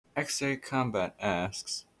XA Combat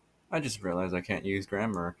asks, I just realized I can't use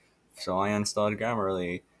Grammar, so I installed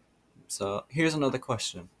Grammarly. So here's another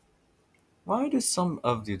question. Why do some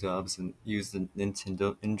of the dubs use the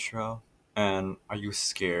Nintendo intro? And are you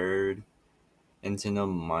scared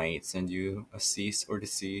Nintendo might send you a cease or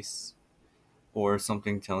desist? Or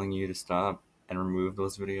something telling you to stop and remove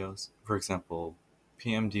those videos? For example,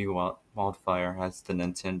 PMD Wildfire has the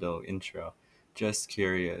Nintendo intro. Just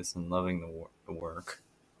curious and loving the work.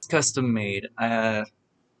 It's custom made. The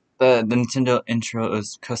Nintendo intro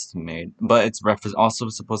is custom made, but it's also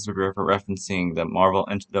supposed to be referencing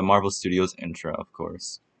the Marvel Studios intro, of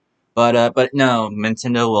course. But no,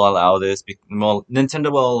 Nintendo will allow this. Well, Nintendo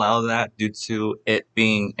will allow that due to it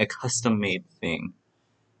being a custom made thing.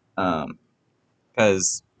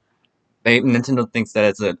 Because Nintendo thinks that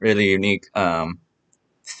it's a really unique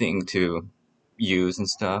thing to use and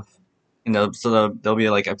stuff. And they'll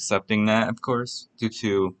be like accepting that, of course, due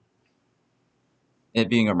to it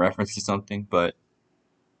being a reference to something. But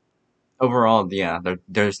overall, yeah,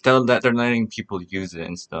 they're still that they're letting people use it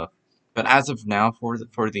and stuff. But as of now, for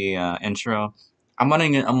the intro, I'm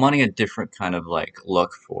wanting a different kind of like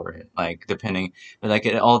look for it. Like depending, like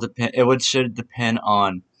it all depend. It would should depend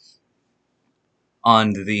on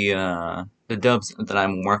the dubs that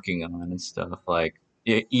I'm working on and stuff. Like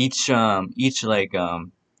each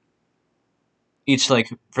like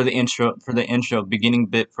for the intro beginning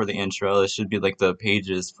bit for the intro, it should be like the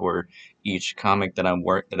pages for each comic that I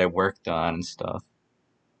worked on and stuff,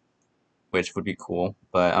 which would be cool.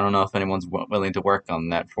 But I don't know if anyone's willing to work on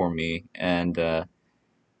that for me. And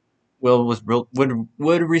Will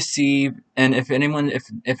would receive, and if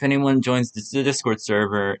anyone joins the Discord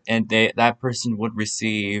server, and that person would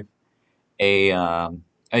receive a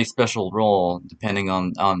special role depending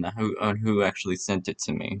on who actually sent it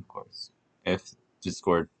to me, of course. If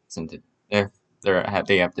Discord sent it, if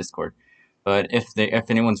they have Discord, but if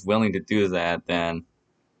anyone's willing to do that, then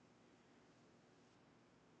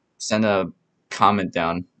send a comment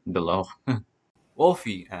down below.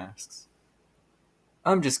 Wolfie asks,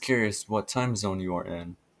 I'm just curious what time zone you are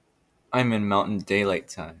in. I'm in Mountain Daylight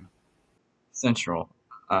Time. Central,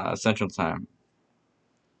 Central Time.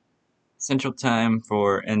 Central Time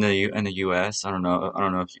for in the U.S. I don't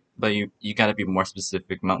know if you, but you gotta be more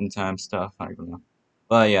specific. Mountain Time stuff. I don't know.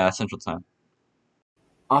 But yeah, Central Time.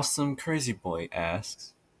 Awesome Crazy Boy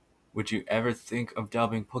asks, would you ever think of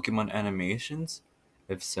dubbing Pokemon animations?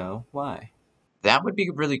 If so, why? That would be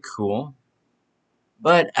really cool,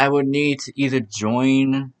 but I would need to either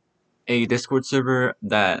join a Discord server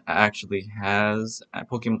that actually has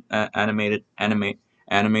Pokemon animators,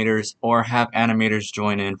 or have animators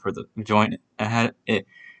join in for the join have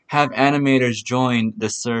animators join the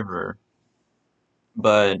server.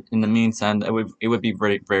 But in the meantime, it would be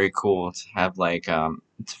very cool to have like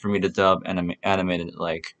for me to dub animated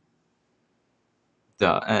like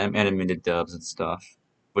the animated dubs and stuff,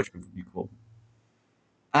 which would be cool.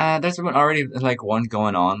 There's already like one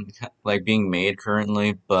going on, like being made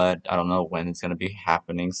currently, but I don't know when it's gonna be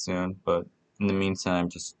happening soon. But in the meantime,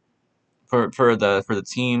 just for the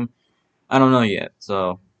team, I don't know yet.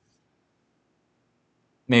 So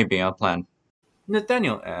maybe I'll plan.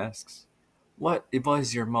 Nathaniel asks, "What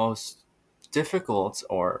was your most difficult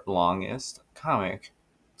or longest comic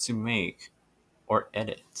to make or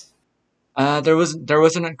edit?" There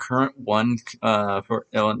wasn't a current one for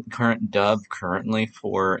current dub currently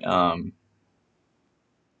for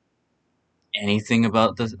anything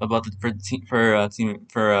about the for the team for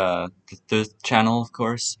the channel, of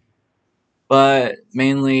course. But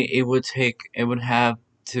mainly it would have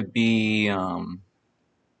to be I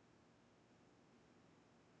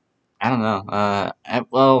don't know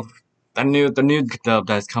well, the new dub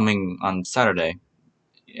that's coming on Saturday,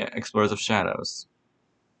 yeah, Explorers of Shadows.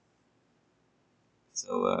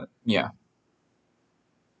 So yeah,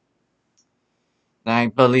 I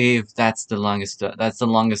believe that's the longest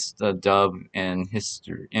dub in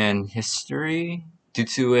history, due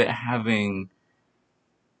to it having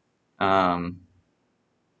um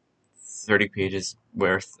 30 pages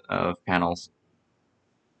worth of panels.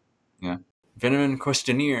 Yeah. Venom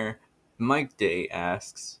Questionnaire Mike Day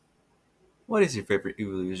asks, what is your favorite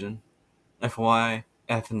evolution? FY,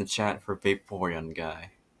 F in the chat for Vaporeon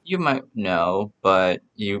guy. You might know, but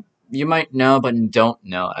you might know, but don't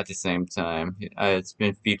know at the same time. It's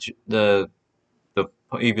been featured. The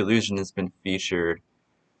evolution has been featured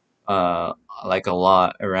uh like a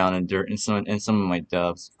lot around in some of my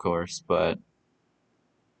dubs, of course. But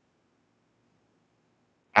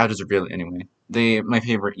I'll just reveal it anyway. The My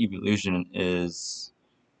favorite evolution is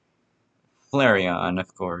Flareon,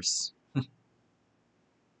 of course,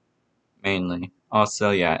 mainly.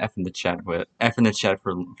 Also, yeah, F in the chat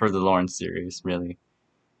for the Lawrence series. Really,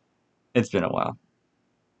 it's been a while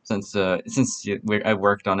since I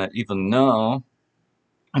worked on it. Even though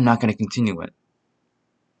I'm not going to continue it.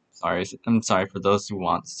 Sorry, I'm sorry for those who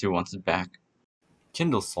wants it back.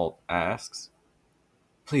 Kindle Salt asks,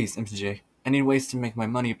 "Please, MCJ, I need ways to make my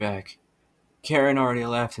money back. Karen already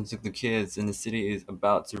left and took the kids, and the city is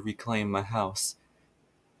about to reclaim my house.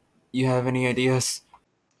 You have any ideas?"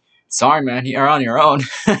 Sorry, man, you're on your own.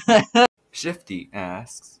 Shifty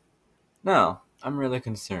asks, "No, I'm really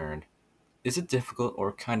concerned. Is it difficult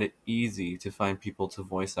or kinda easy to find people to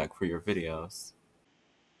voice act for your videos?"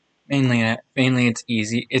 Mainly it's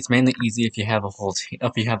easy. It's mainly easy if you have a whole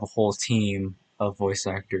team of voice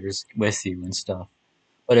actors with you and stuff.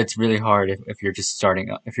 But it's really hard if you're just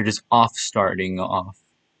if you're just starting off.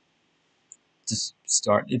 Just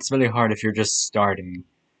start. It's really hard if you're just starting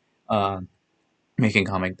uh, making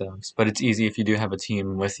comic dubs. But it's easy if you do have a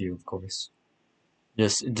team with you, of course. It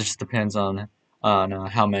just depends on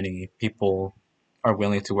how many people are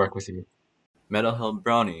willing to work with you. Metal Hill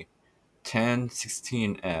Brownie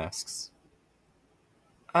 1016 asks,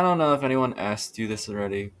 "I don't know if anyone asked you this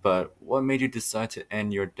already, but what made you decide to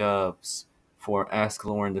end your dubs for Ask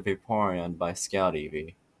Lauren the Vaporeon by Scout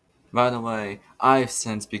Eevee?" By the way, I've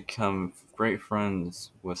since become great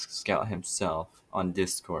friends with Scout himself on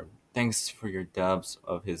Discord. Thanks for your dubs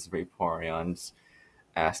of his Vaporeon's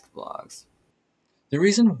Ask vlogs. The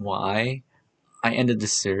reason why I ended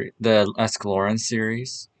the Ask Lauren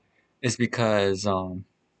series, is because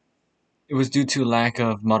it was due to lack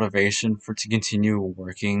of motivation to continue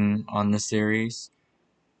working on the series,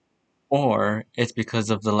 or it's because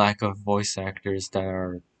of the lack of voice actors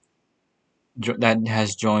that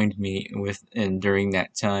has joined me during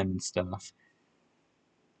that time and stuff.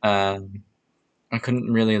 Um, I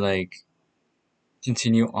couldn't really like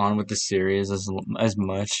continue on with the series as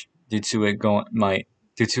much due to it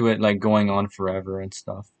like going on forever and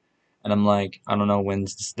stuff. And I'm like, I don't know when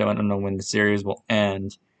the series will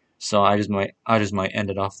end, so I just might end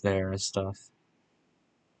it off there and stuff.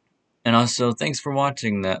 And also, thanks for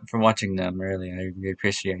watching them. Really, I really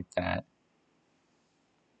appreciate that.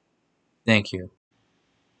 Thank you.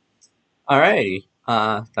 Alrighty,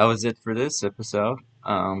 that was it for this episode.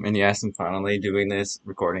 And yes, I'm finally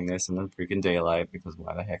recording this in the freaking daylight because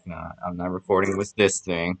why the heck not? I'm not recording with this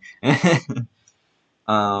thing.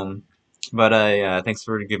 um, but thanks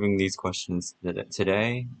for giving these questions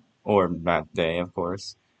today or that day, of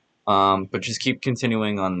course. But just keep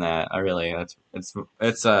continuing on that. I really, it's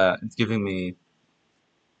giving me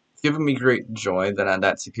great joy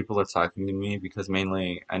that people are talking to me because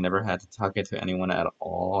mainly I never had to talk to anyone at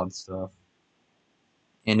all and stuff.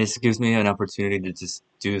 And this gives me an opportunity to just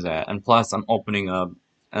do that. And plus, I'm opening up,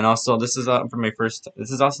 and also this is for my first.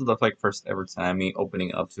 This is also the like first ever time me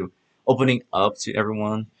opening up to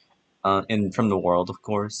everyone, and from the world, of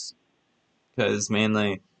course, because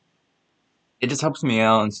mainly it just helps me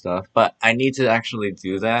out and stuff. But I need to actually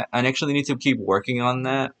do that. I actually need to keep working on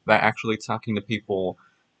that by actually talking to people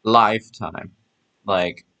lifetime.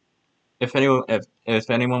 Like if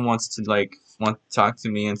anyone wants to want to talk to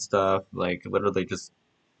me and stuff, like literally just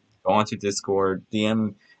go onto Discord,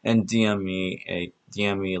 DM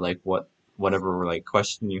me like whatever like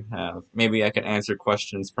question you have. Maybe I can answer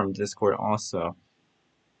questions from Discord also,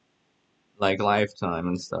 like lifetime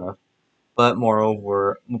and stuff. But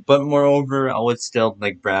moreover, I would still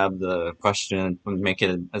like grab the question and make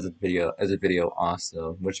it as a video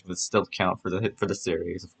also, which would still count for the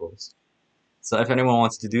series, of course. So if anyone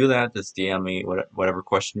wants to do that, just DM me whatever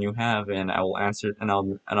question you have, and I will answer it, and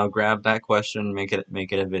I'll grab that question, make it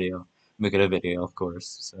a video, of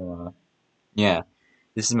course. So yeah,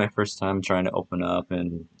 this is my first time trying to open up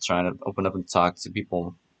and talk to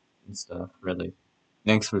people and stuff. Really,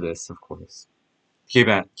 thanks for this, of course.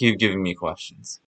 Keep giving me questions.